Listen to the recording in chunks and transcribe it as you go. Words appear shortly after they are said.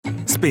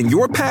spin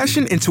your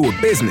passion into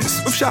a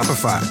business with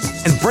Shopify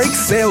and break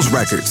sales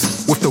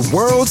records with the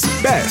world's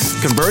best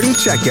converting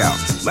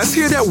checkout. Let's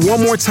hear that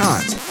one more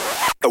time.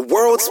 The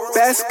world's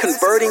best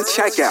converting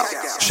checkout.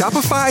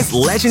 Shopify's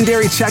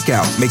legendary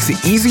checkout makes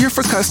it easier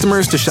for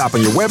customers to shop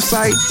on your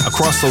website,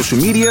 across social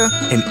media,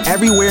 and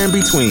everywhere in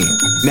between.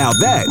 Now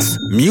that's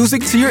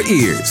music to your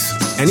ears.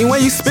 Any way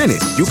you spin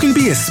it, you can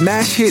be a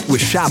smash hit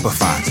with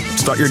Shopify.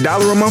 Start your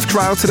 $1 a month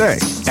trial today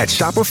at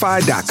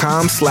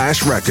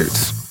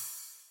shopify.com/records.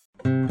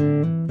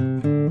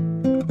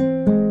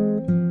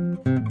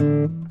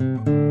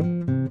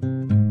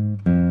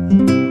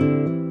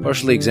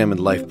 Partially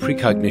Examined Life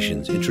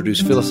Precognitions introduce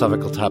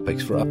philosophical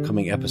topics for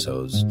upcoming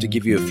episodes to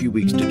give you a few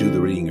weeks to do the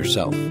reading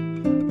yourself.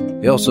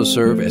 They also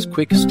serve as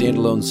quick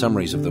standalone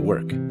summaries of the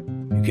work.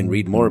 You can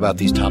read more about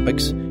these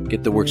topics,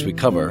 get the works we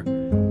cover,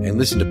 and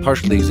listen to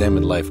Partially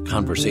Examined Life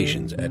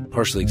conversations at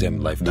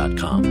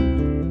partiallyexaminedlife.com.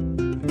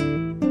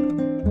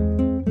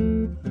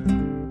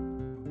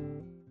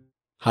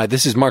 Hi,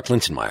 this is Mark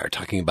Linsenmayer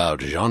talking about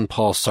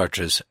Jean-Paul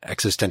Sartre's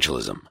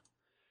Existentialism.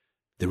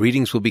 The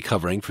readings we'll be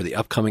covering for the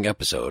upcoming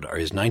episode are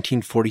his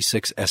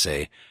 1946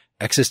 essay,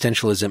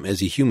 Existentialism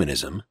as a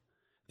Humanism,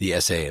 the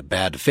essay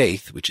Bad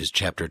Faith, which is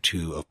Chapter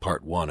 2 of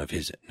Part 1 of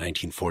his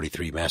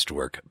 1943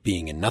 masterwork,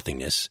 Being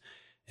Nothingness,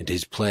 and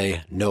his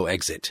play No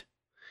Exit.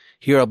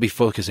 Here I'll be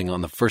focusing on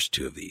the first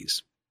two of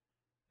these.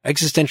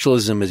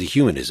 Existentialism as a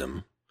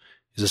Humanism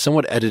is a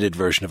somewhat edited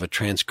version of a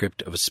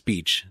transcript of a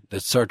speech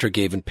that Sartre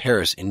gave in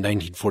Paris in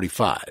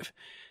 1945,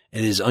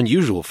 and is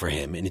unusual for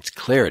him in its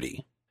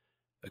clarity.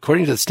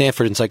 According to the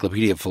Stanford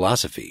Encyclopedia of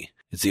Philosophy,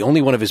 it's the only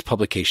one of his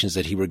publications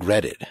that he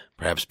regretted,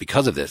 perhaps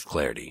because of this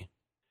clarity.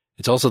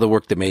 It's also the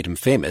work that made him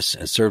famous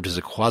and served as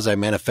a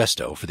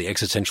quasi-manifesto for the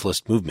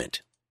existentialist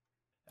movement.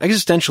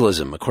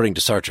 Existentialism, according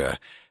to Sartre,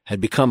 had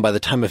become by the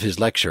time of his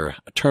lecture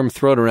a term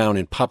thrown around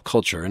in pop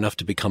culture enough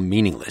to become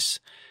meaningless,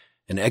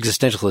 and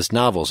existentialist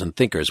novels and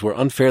thinkers were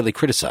unfairly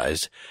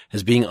criticized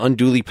as being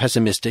unduly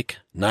pessimistic,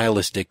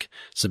 nihilistic,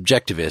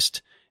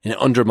 subjectivist, and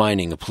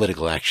undermining of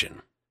political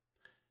action.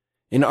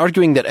 In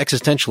arguing that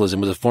existentialism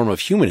was a form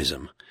of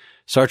humanism,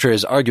 Sartre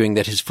is arguing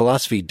that his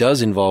philosophy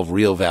does involve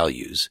real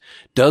values,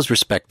 does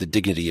respect the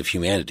dignity of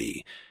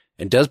humanity,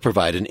 and does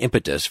provide an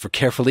impetus for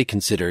carefully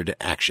considered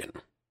action.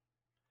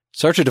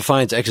 Sartre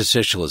defines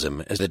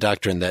existentialism as the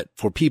doctrine that,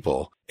 for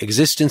people,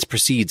 existence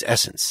precedes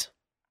essence.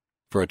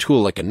 For a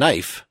tool like a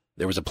knife,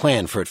 there was a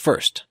plan for it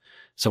first.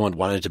 Someone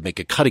wanted to make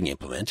a cutting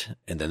implement,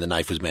 and then the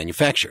knife was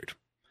manufactured.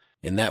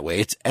 In that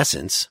way, its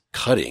essence,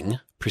 cutting,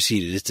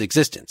 preceded its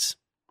existence.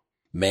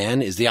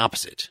 Man is the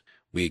opposite.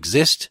 We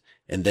exist,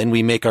 and then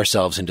we make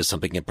ourselves into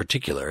something in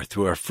particular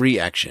through our free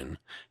action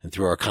and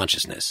through our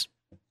consciousness.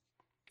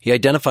 He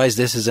identifies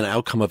this as an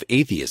outcome of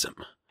atheism,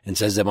 and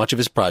says that much of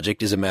his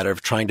project is a matter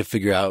of trying to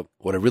figure out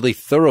what a really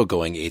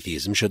thoroughgoing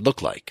atheism should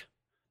look like.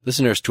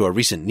 Listeners to our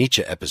recent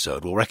Nietzsche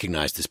episode will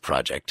recognize this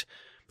project,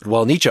 but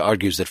while Nietzsche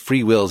argues that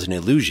free will is an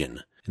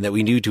illusion, and that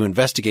we need to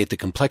investigate the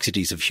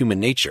complexities of human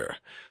nature,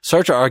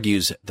 Sartre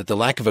argues that the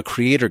lack of a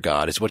creator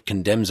God is what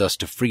condemns us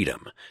to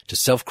freedom, to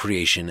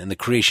self-creation and the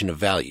creation of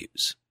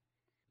values.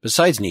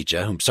 Besides Nietzsche,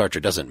 whom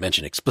Sartre doesn't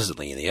mention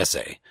explicitly in the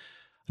essay,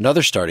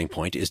 another starting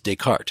point is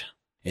Descartes,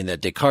 in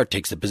that Descartes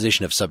takes the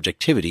position of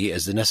subjectivity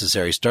as the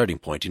necessary starting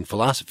point in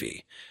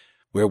philosophy,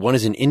 where one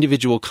is an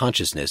individual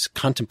consciousness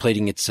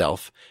contemplating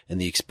itself and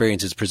the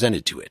experiences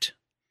presented to it.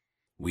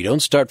 We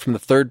don't start from the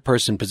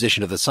third-person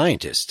position of the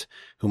scientist,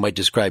 who might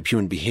describe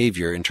human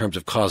behavior in terms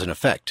of cause and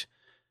effect,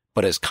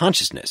 but as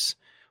consciousness,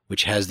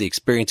 which has the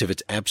experience of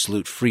its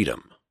absolute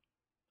freedom.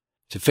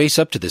 To face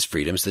up to this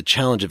freedom is the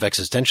challenge of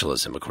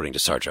existentialism, according to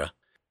Sartre.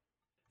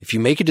 If you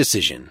make a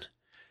decision,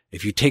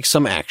 if you take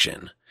some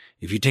action,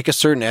 if you take a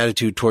certain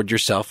attitude toward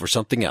yourself or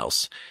something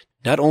else,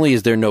 not only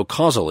is there no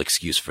causal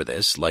excuse for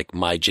this, like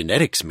my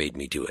genetics made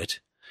me do it,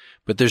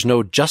 but there's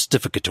no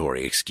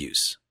justificatory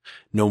excuse,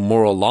 no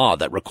moral law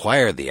that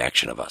require the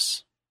action of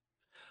us.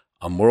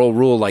 A moral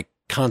rule like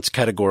Kant's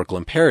categorical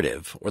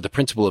imperative or the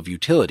principle of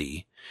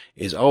utility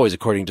is always,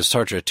 according to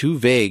Sartre, too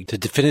vague to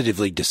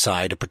definitively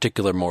decide a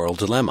particular moral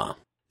dilemma.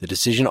 The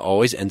decision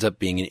always ends up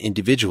being an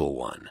individual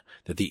one,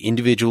 that the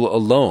individual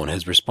alone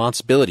has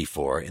responsibility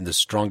for in the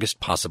strongest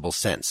possible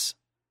sense.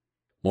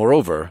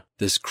 Moreover,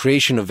 this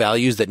creation of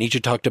values that Nietzsche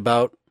talked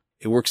about,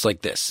 it works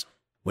like this.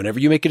 Whenever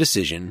you make a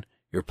decision,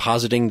 you're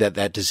positing that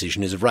that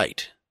decision is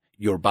right.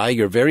 You're by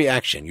your very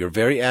action, your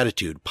very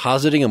attitude,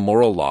 positing a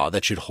moral law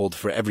that should hold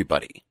for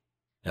everybody.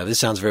 Now this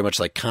sounds very much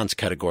like Kant's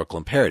categorical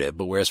imperative,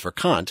 but whereas for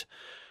Kant,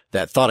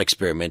 that thought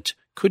experiment,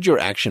 could your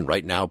action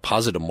right now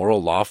posit a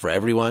moral law for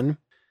everyone?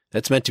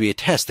 That's meant to be a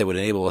test that would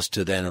enable us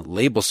to then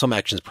label some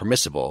actions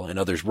permissible and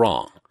others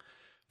wrong.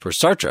 For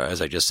Sartre,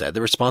 as I just said,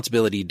 the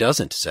responsibility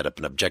doesn't set up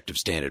an objective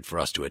standard for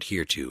us to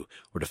adhere to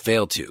or to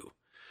fail to.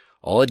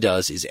 All it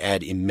does is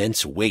add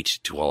immense weight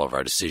to all of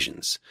our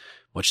decisions,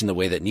 much in the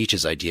way that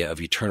Nietzsche's idea of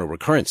eternal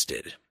recurrence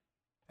did.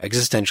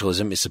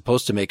 Existentialism is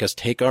supposed to make us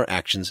take our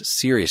actions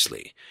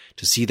seriously,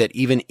 to see that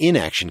even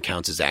inaction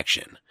counts as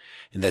action,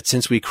 and that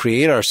since we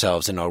create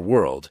ourselves and our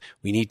world,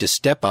 we need to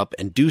step up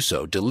and do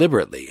so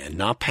deliberately and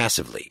not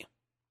passively.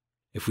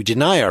 If we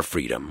deny our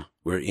freedom,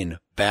 we're in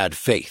bad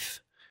faith.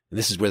 And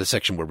this is where the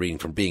section we're reading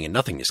from Being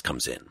Nothingness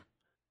comes in.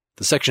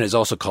 The section is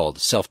also called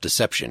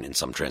self-deception in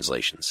some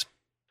translations.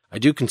 I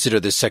do consider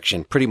this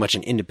section pretty much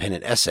an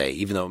independent essay,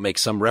 even though it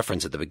makes some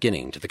reference at the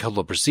beginning to the couple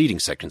of preceding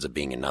sections of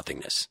Being in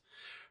Nothingness.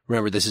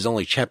 Remember, this is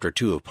only Chapter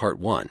 2 of Part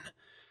 1,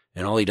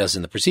 and all he does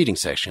in the preceding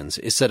sections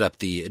is set up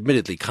the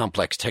admittedly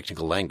complex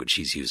technical language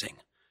he's using.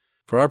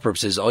 For our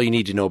purposes, all you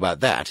need to know about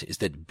that is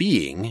that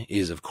being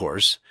is, of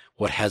course,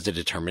 what has a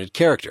determinate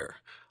character,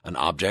 an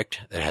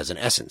object that has an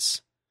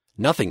essence.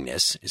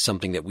 Nothingness is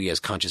something that we as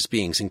conscious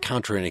beings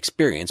encounter and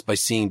experience by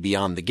seeing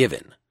beyond the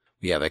given.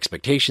 We have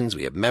expectations,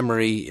 we have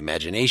memory,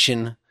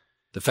 imagination.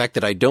 The fact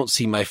that I don't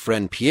see my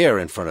friend Pierre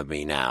in front of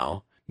me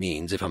now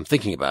means, if I'm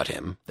thinking about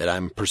him, that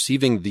I'm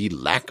perceiving the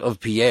lack of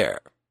Pierre.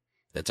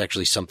 That's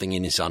actually something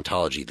in his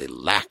ontology, the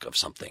lack of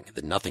something,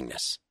 the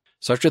nothingness.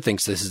 Sartre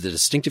thinks this is the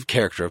distinctive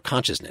character of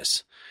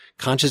consciousness.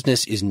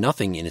 Consciousness is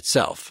nothing in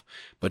itself,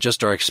 but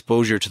just our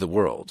exposure to the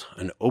world,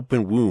 an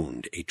open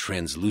wound, a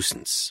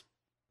translucence.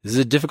 This is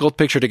a difficult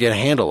picture to get a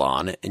handle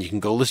on, and you can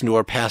go listen to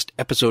our past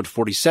episode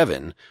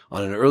 47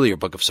 on an earlier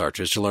book of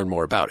Sartre's to learn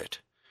more about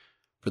it.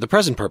 For the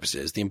present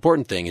purposes, the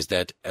important thing is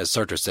that, as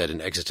Sartre said in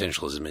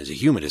Existentialism is a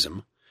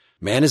Humanism,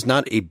 man is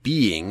not a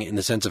being in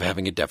the sense of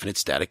having a definite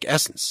static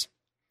essence.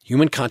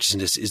 Human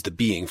consciousness is the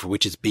being for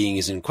which its being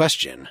is in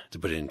question, to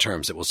put it in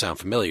terms that will sound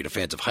familiar to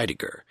fans of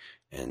Heidegger,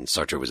 and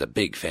Sartre was a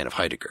big fan of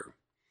Heidegger.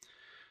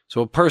 So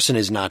a person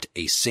is not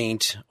a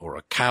saint or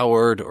a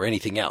coward or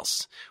anything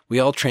else. We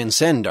all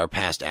transcend our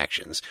past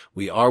actions.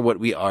 We are what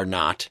we are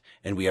not,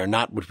 and we are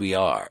not what we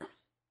are.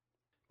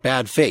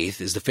 Bad faith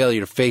is the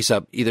failure to face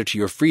up either to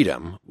your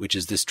freedom, which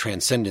is this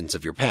transcendence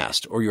of your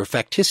past, or your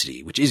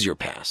facticity, which is your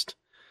past.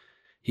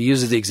 He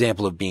uses the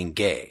example of being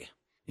gay.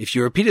 If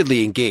you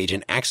repeatedly engage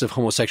in acts of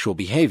homosexual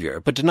behavior,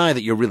 but deny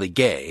that you're really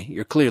gay,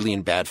 you're clearly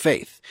in bad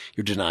faith.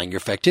 You're denying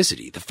your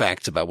facticity, the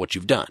facts about what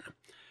you've done.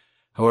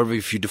 However,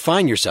 if you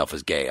define yourself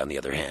as gay, on the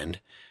other hand,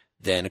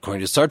 then,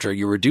 according to Sartre,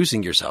 you're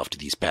reducing yourself to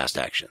these past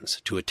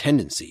actions, to a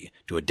tendency,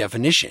 to a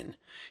definition.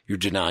 You're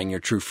denying your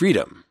true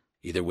freedom.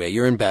 Either way,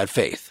 you're in bad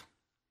faith.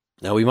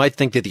 Now, we might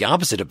think that the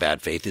opposite of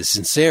bad faith is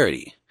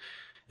sincerity,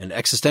 and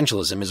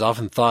existentialism is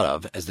often thought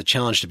of as the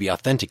challenge to be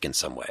authentic in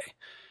some way.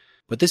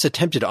 But this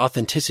attempted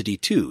authenticity,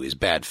 too, is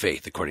bad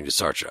faith, according to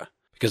Sartre.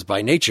 Because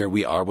by nature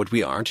we are what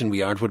we aren't and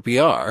we aren't what we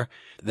are,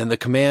 then the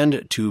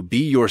command to be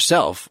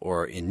yourself,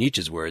 or in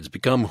Nietzsche's words,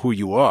 become who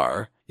you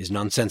are, is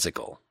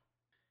nonsensical.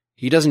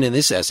 He doesn't in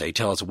this essay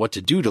tell us what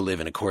to do to live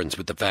in accordance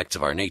with the facts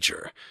of our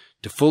nature,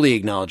 to fully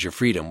acknowledge your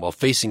freedom while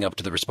facing up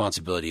to the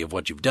responsibility of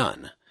what you've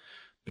done.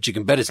 But you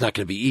can bet it's not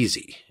going to be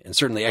easy, and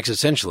certainly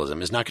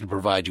existentialism is not going to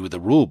provide you with a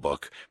rule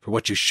book for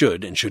what you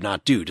should and should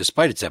not do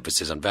despite its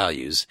emphasis on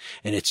values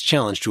and its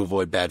challenge to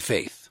avoid bad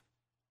faith.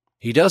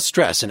 He does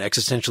stress in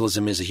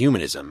Existentialism is a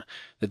Humanism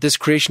that this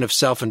creation of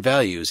self and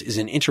values is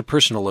an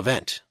interpersonal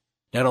event.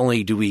 Not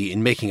only do we,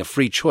 in making a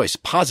free choice,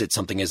 posit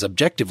something as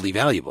objectively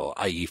valuable,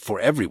 i.e. for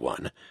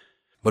everyone,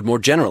 but more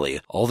generally,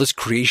 all this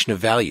creation of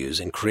values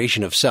and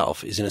creation of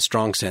self is in a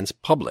strong sense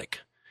public.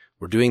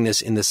 We're doing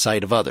this in the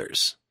sight of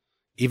others.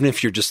 Even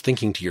if you're just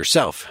thinking to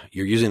yourself,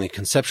 you're using the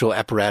conceptual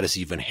apparatus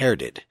you've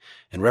inherited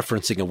and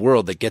referencing a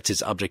world that gets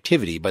its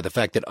objectivity by the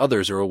fact that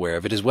others are aware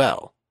of it as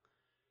well.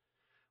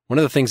 One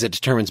of the things that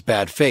determines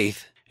bad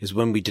faith is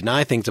when we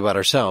deny things about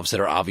ourselves that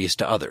are obvious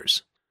to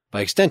others.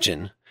 By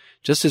extension,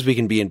 just as we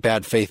can be in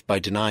bad faith by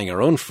denying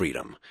our own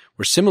freedom,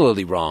 we're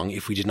similarly wrong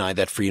if we deny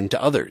that freedom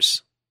to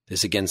others.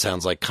 This again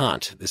sounds like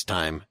Kant, this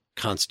time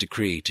Kant's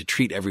decree to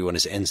treat everyone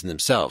as ends in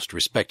themselves, to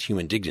respect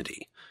human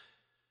dignity.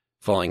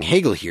 Following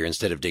Hegel here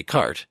instead of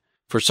Descartes,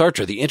 for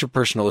Sartre the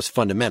interpersonal is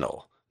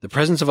fundamental. The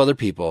presence of other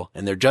people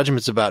and their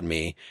judgments about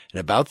me and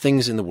about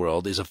things in the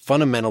world is a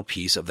fundamental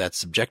piece of that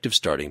subjective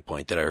starting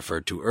point that I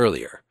referred to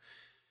earlier.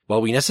 While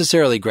we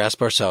necessarily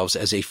grasp ourselves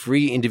as a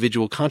free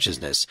individual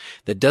consciousness,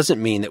 that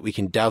doesn't mean that we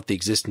can doubt the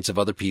existence of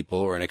other people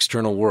or an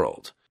external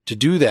world. To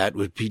do that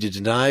would be to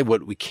deny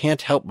what we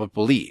can't help but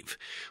believe,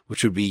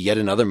 which would be yet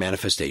another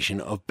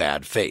manifestation of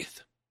bad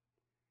faith.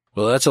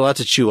 Well, that's a lot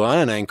to chew on,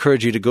 and I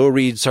encourage you to go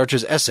read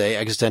Sartre's essay,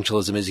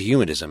 Existentialism is a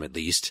Humanism, at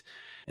least,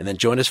 and then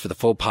join us for the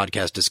full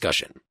podcast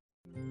discussion.